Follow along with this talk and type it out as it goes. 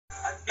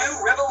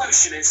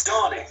revolution is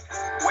dawning,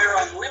 where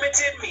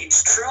unlimited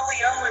means truly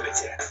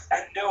unlimited,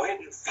 and no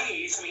hidden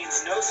fees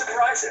means no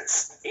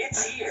surprises.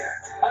 It's here.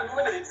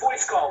 Unlimited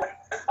voice calling,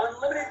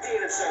 unlimited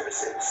data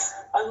services,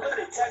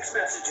 unlimited text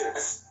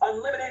messages,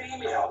 unlimited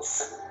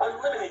emails,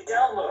 unlimited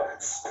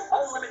downloads,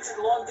 unlimited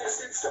long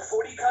distance to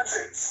 40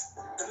 countries.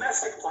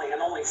 Domestic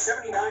plan only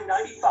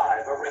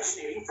 $79.95,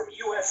 originating from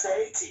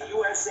USA to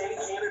USA,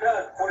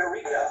 Canada, and Puerto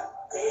Rico.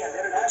 And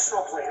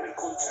international plan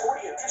includes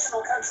 40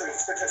 additional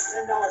countries for just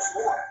 $10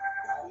 more.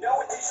 No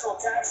additional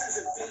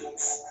taxes and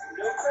fees,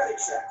 no credit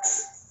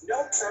checks,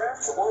 no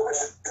terms or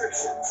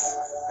restrictions,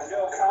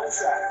 no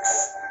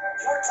contracts.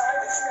 Your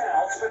time is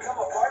now to become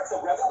a part of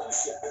the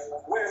revolution,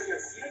 where your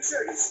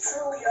future is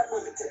truly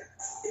unlimited.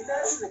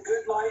 Imagine the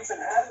good life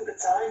and having the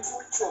time to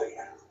enjoy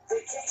it.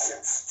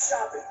 Vacations,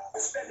 shopping,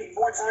 spending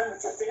more time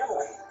with your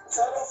family.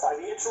 Total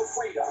financial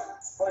freedom.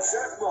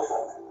 Buzzirk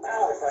Mobile,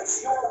 powered by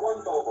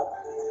One Mobile.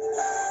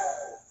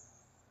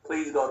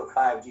 Please go to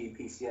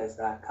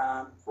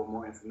 5gpcs.com for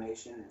more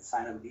information and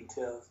sign-up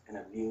details and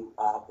a view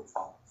all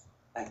performance.